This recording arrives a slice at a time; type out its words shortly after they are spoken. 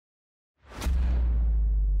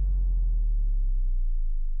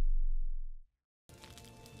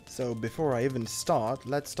So before I even start,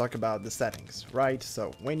 let's talk about the settings, right?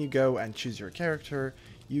 So when you go and choose your character,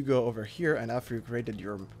 you go over here, and after you created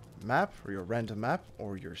your map or your random map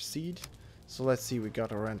or your seed, so let's see, we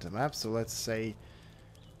got a random map, so let's say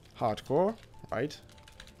hardcore, right?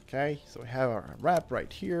 Okay, so we have our map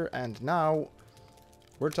right here, and now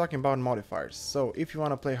we're talking about modifiers. So if you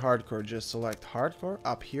want to play hardcore, just select hardcore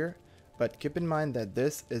up here, but keep in mind that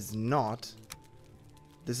this is not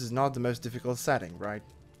the most difficult setting, right?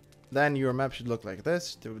 Then your map should look like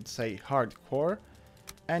this. It would say hardcore,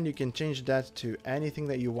 and you can change that to anything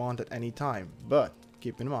that you want at any time. But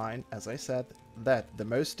keep in mind, as I said, that the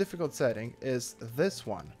most difficult setting is this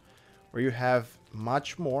one, where you have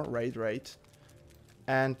much more raid rate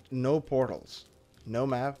and no portals. No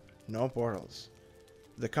map, no portals.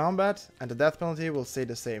 The combat and the death penalty will stay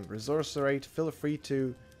the same. Resource rate, feel free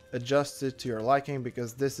to adjust it to your liking,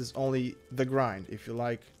 because this is only the grind, if you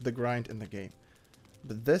like the grind in the game.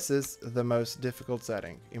 But this is the most difficult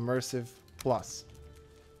setting, Immersive Plus.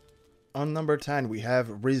 On number 10 we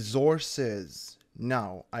have resources.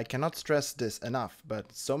 Now, I cannot stress this enough,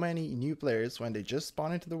 but so many new players, when they just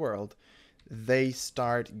spawn into the world, they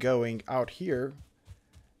start going out here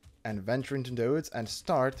and venture into the woods and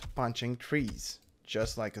start punching trees,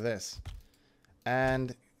 just like this.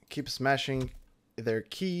 And keep smashing their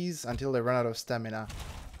keys until they run out of stamina.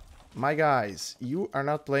 My guys, you are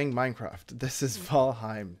not playing Minecraft. This is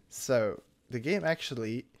Valheim. So, the game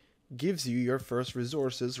actually gives you your first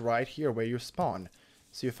resources right here where you spawn.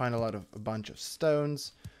 So you find a bunch of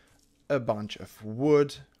stones, a bunch of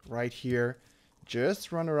wood right here.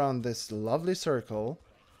 Just run around this lovely circle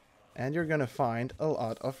and you're gonna find a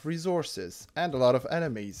lot of resources and a lot of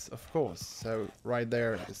enemies, of course. So right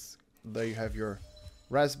there you have your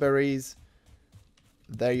raspberries.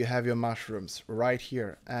 There you have your mushrooms right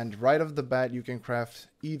here, and right off the bat you can craft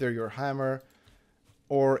either your hammer,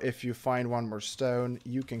 or if you find one more stone,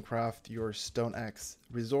 you can craft your stone axe.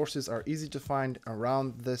 Resources are easy to find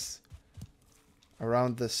around the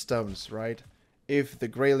stones, right? If the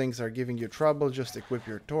greylings are giving you trouble, just equip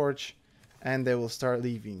your torch and they will start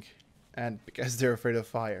leaving, and because they're afraid of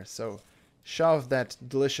fire. So shove that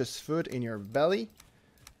delicious food in your belly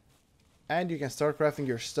and you can start crafting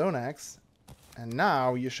your stone axe. And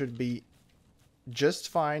now you should be just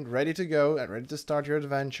fine, ready to go and ready to start your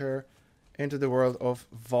adventure into the world of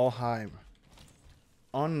Valheim.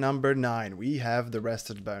 On number 9 we have the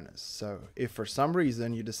rested bonus. So if for some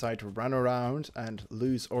reason you decide to run around and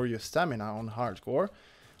lose all your stamina on hardcore,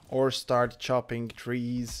 or start chopping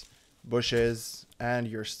trees, bushes, and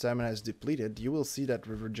your stamina is depleted, you will see that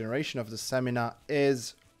regeneration of the stamina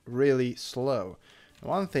is really slow.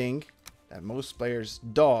 One thing that most players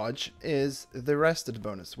dodge is the rested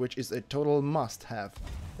bonus, which is a total must-have,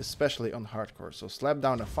 especially on hardcore. So slap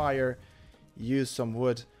down a fire, use some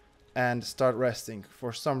wood, and start resting.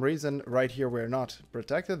 For some reason, right here we're not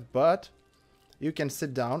protected, but you can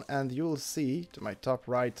sit down and you'll see to my top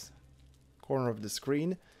right corner of the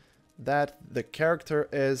screen that the character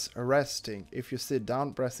is resting. If you sit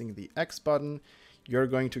down pressing the X button, you're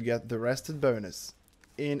going to get the rested bonus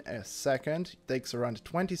in a second. It takes around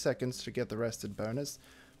 20 seconds to get the rested bonus,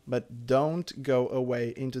 but don't go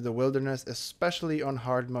away into the wilderness, especially on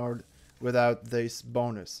hard mode, without this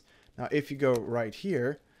bonus. Now if you go right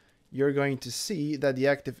here, you're going to see that the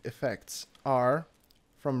active effects are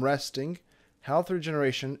from resting, health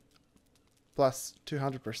regeneration plus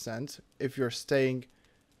 200% if you're staying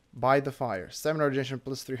by the fire, stamina regeneration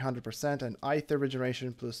plus 300%, and ether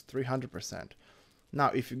regeneration plus 300%. Now,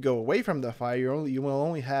 if you go away from the fire, you will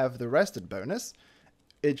only have the rested bonus,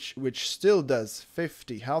 which still does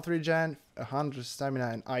 50 health regen, 100 stamina,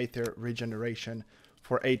 and ether regeneration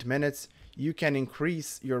for 8 minutes. You can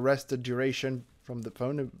increase your rested duration from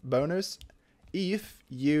the bonus if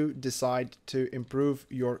you decide to improve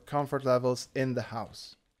your comfort levels in the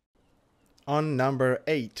house. On number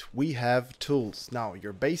 8, we have tools. Now,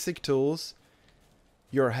 your basic tools,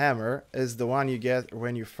 your hammer is the one you get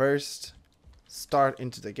when you first start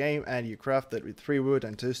into the game, and you craft it with 3 wood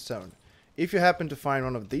and 2 stone. If you happen to find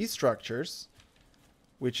one of these structures,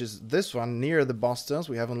 which is this one near the boss stones,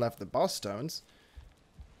 we haven't left the boss stones,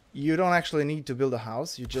 you don't actually need to build a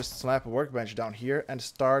house. You just slap a workbench down here and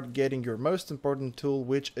start getting your most important tool,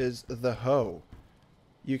 which is the hoe.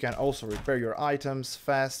 You can also repair your items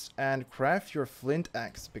fast and craft your flint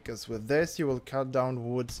axe, because with this you will cut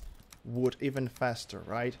down wood even faster,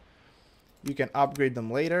 right? You can upgrade them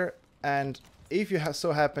later, and if you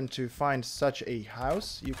so happen to find such a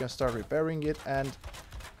house, you can start repairing it and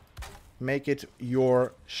make it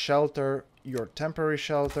your shelter, your temporary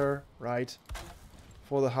shelter, right,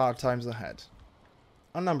 for the hard times ahead.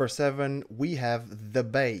 On number 7, we have the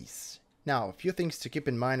base. Now, a few things to keep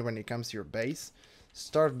in mind when it comes to your base.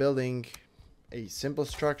 Start building a simple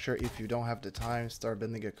structure if you don't have the time. Start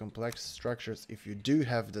building a complex structures if you do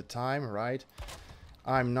have the time, right?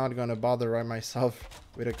 I'm not gonna bother right myself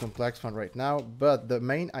with a complex one right now, but the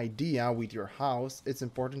main idea with your house, it's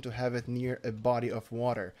important to have it near a body of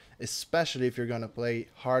water, especially if you're gonna play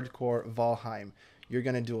hardcore Valheim. You're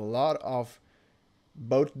gonna do a lot of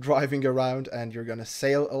boat driving around and you're gonna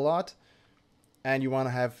sail a lot, and you want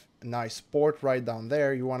to have a nice port right down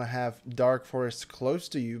there. You want to have dark forest close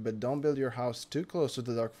to you, but don't build your house too close to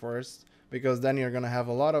the dark forest, because then you're gonna have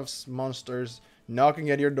a lot of monsters knocking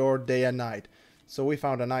at your door day and night. So we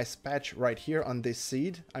found a nice patch right here on this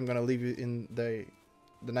seed. I'm gonna leave you in the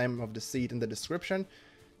name of the seed in the description.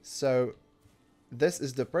 So this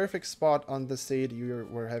is the perfect spot on the seed.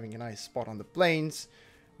 We're having a nice spot on the plains.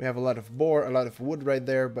 We have a lot of boar, a lot of wood right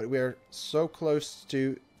there, but we're so close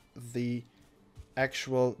to the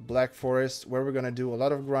actual black forest where we're gonna do a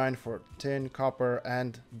lot of grind for tin, copper,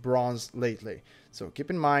 and bronze lately. So keep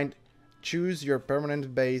in mind, choose your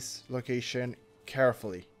permanent base location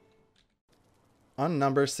carefully. On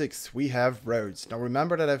number 6, we have roads. Now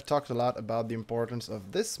remember that I've talked a lot about the importance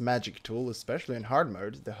of this magic tool, especially in hard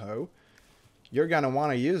mode, the hoe. You're gonna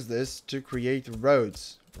want to use this to create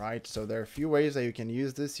roads, right? So there are a few ways that you can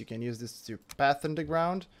use this. You can use this to path in the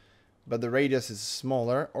ground, but the radius is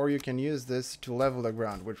smaller, or you can use this to level the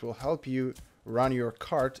ground, which will help you run your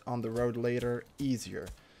cart on the road later easier.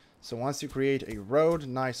 So once you create a road,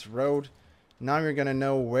 nice road, now you're gonna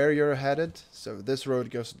know where you're headed. So this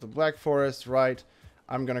road goes to the Black Forest, right?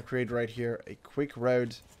 I'm gonna create right here a quick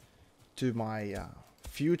road to my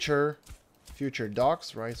future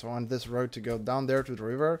docks, right? So I want this road to go down there to the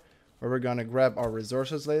river, where we're gonna grab our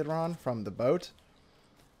resources later on from the boat.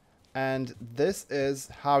 And this is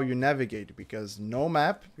how you navigate, because no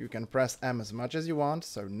map, you can press M as much as you want,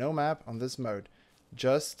 so no map on this mode,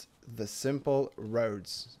 just the simple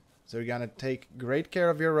roads. So you're gonna take great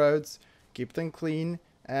care of your roads, keep them clean,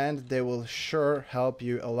 and they will sure help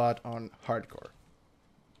you a lot on hardcore.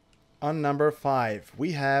 On number 5,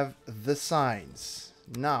 we have the signs.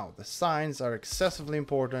 Now, the signs are excessively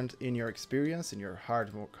important in your experience, in your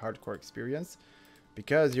hardcore experience,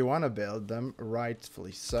 because you want to build them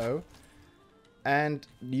rightfully so, and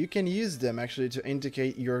you can use them actually to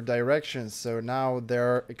indicate your directions. So now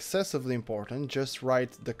they're excessively important. Just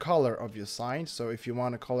write the color of your sign. So if you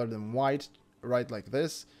want to color them white, write like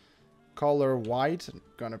this, color white. I'm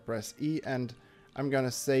gonna press E, and I'm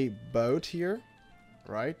gonna say boat here,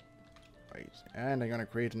 right, and I'm gonna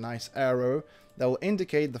create a nice arrow that will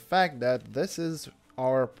indicate the fact that this is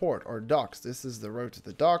our port or docks. This is the road to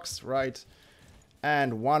the docks, right?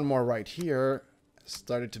 And one more right here.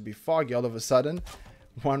 Started to be foggy all of a sudden.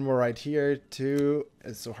 One more right here to,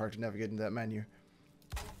 it's so hard to navigate in that menu,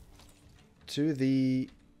 to the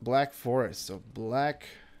Black Forest. So Black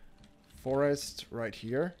Forest right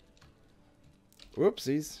here.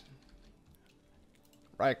 Whoopsies.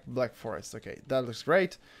 Right, Black Forest. Okay, that looks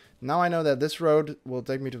great. Now I know that this road will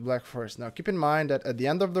take me to Black Forest. Now keep in mind that at the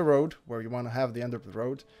end of the road, where you want to have the end of the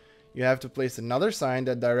road, you have to place another sign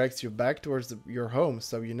that directs you back towards your home.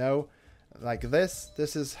 So you know, like this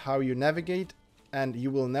is how you navigate, and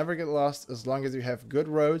you will never get lost as long as you have good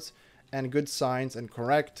roads and good signs and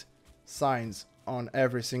correct signs on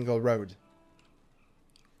every single road.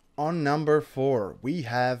 On number 4, we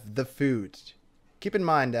have the food. Keep in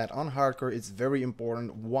mind that on hardcore it's very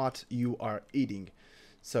important what you are eating.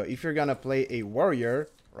 So if you're gonna play a warrior,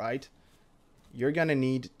 right, you're gonna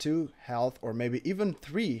need 2 health or maybe even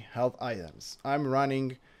 3 health items. I'm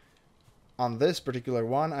running, on this particular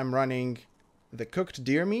one, I'm running the cooked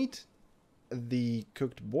deer meat, the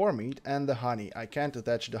cooked boar meat, and the honey. I can't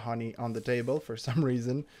attach the honey on the table for some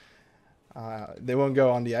reason. They won't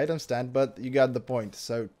go on the item stand, but you got the point.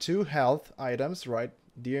 So 2 health items, right?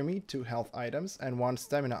 Deer meat, 2 health items, and 1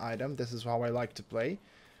 stamina item. This is how I like to play.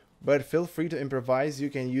 But feel free to improvise.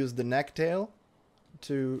 You can use the necktail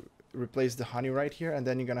to replace the honey right here, and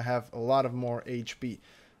then you're gonna have a lot of more HP.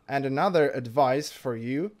 And another advice for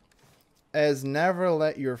you is never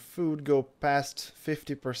let your food go past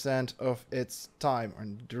 50% of its time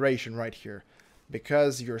and duration right here,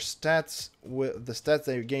 because your stats, the stats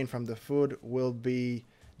that you gain from the food will be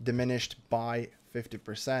diminished by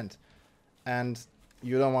 50%. And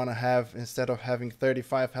you don't want to have, instead of having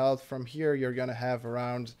 35 health from here, you're gonna have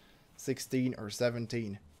around 16 or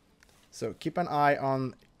 17. So keep an eye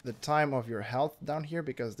on the time of your health down here,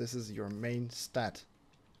 because this is your main stat.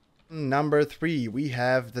 Number 3, we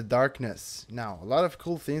have the darkness. Now, a lot of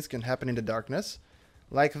cool things can happen in the darkness.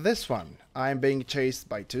 Like this one, I'm being chased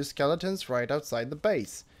by 2 skeletons right outside the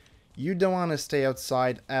base. You don't want to stay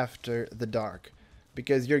outside after the dark,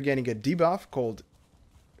 because you're getting a debuff called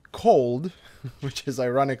cold, which is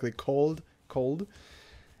ironically cold,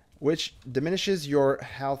 which diminishes your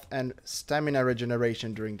health and stamina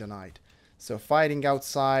regeneration during the night. So fighting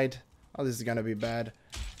outside, oh, this is gonna be bad,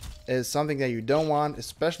 is something that you don't want,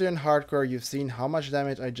 especially on hardcore. You've seen how much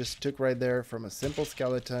damage I just took right there from a simple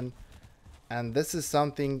skeleton. And this is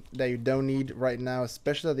something that you don't need right now,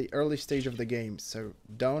 especially at the early stage of the game. So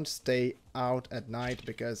don't stay out at night,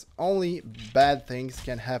 because only bad things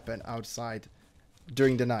can happen outside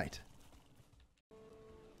during the night.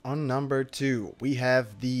 On number 2, we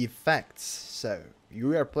have the effects. So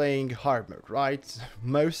you are playing hard mode, right?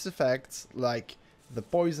 Most effects, like the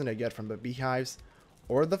poison I get from the beehives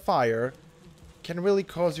or the fire, can really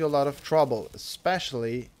cause you a lot of trouble,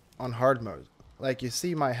 especially on hard mode. Like you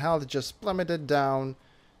see, my health just plummeted down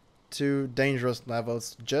to dangerous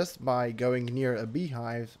levels just by going near a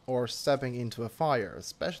beehive or stepping into a fire,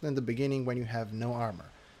 especially in the beginning when you have no armor.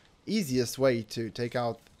 Easiest way to take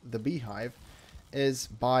out the beehive is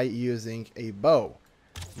by using a bow.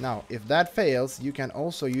 Now, if that fails, you can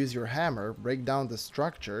also use your hammer, break down the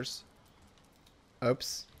structures.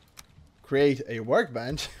 Oops. Create a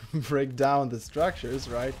workbench, break down the structures,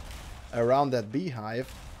 right, around that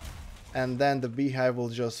beehive. And then the beehive will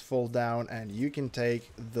just fall down and you can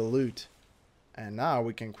take the loot. And now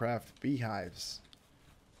we can craft beehives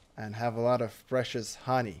and have a lot of precious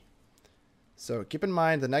honey. So keep in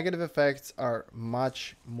mind, the negative effects are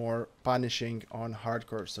much more punishing on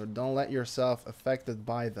hardcore, so don't let yourself affected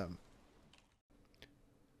by them.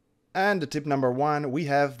 And tip number 1, we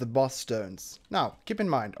have the boss stones. Now keep in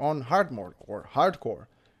mind, on hard mode or hardcore,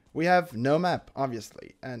 we have no map,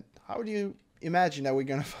 obviously. And how do you imagine that we're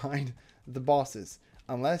gonna find the bosses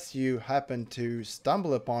unless you happen to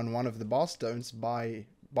stumble upon one of the boss stones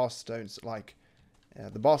like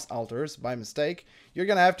the boss altars by mistake? You're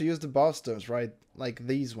gonna have to use the boss stones, right, like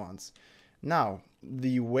these ones. Now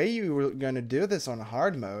the way you're gonna do this on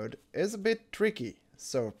hard mode is a bit tricky,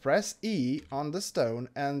 so press E on the stone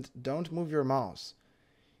and don't move your mouse.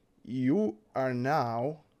 You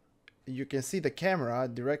can see the camera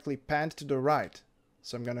directly panned to the right,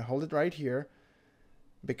 so I'm gonna hold it right here,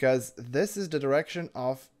 because this is the direction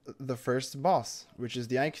of the first boss, which is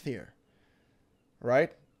the Eikthyr,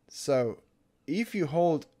 right? So if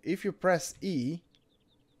you press E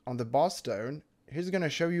on the boss stone, he's gonna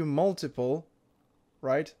show you multiple,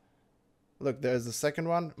 right? Look, there's the second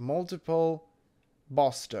one, multiple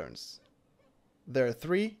boss stones. There are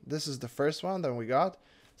 3. This is the first one that we got.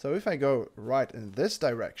 So if I go right in this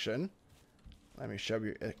direction, let me show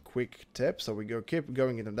you a quick tip. So we keep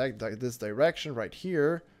going in this direction right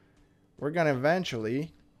here. We're gonna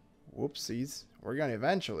eventually, we're gonna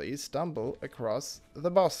eventually stumble across the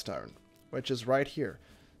boss stone, which is right here.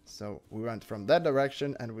 So we went from that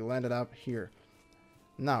direction and we landed up here.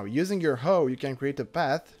 Now, using your hoe, you can create a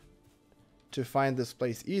path to find this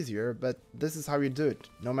place easier, but this is how you do it.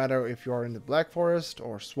 No matter if you are in the Black Forest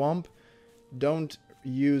or swamp, don't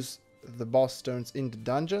use the boss stones in the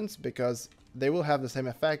dungeons, because they will have the same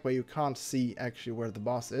effect, but you can't see actually where the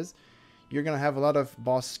boss is. You're gonna have a lot of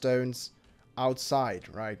boss stones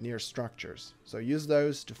outside, right, near structures. So use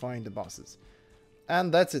those to find the bosses.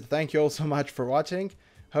 And that's it. Thank you all so much for watching.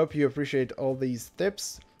 Hope you appreciate all these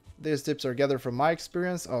tips. These tips are gathered from my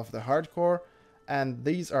experience of the hardcore, and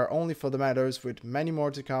these are only for the Meadows, with many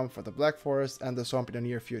more to come for the Black Forest and the swamp in the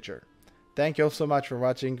near future. Thank you all so much for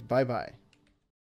watching. Bye bye.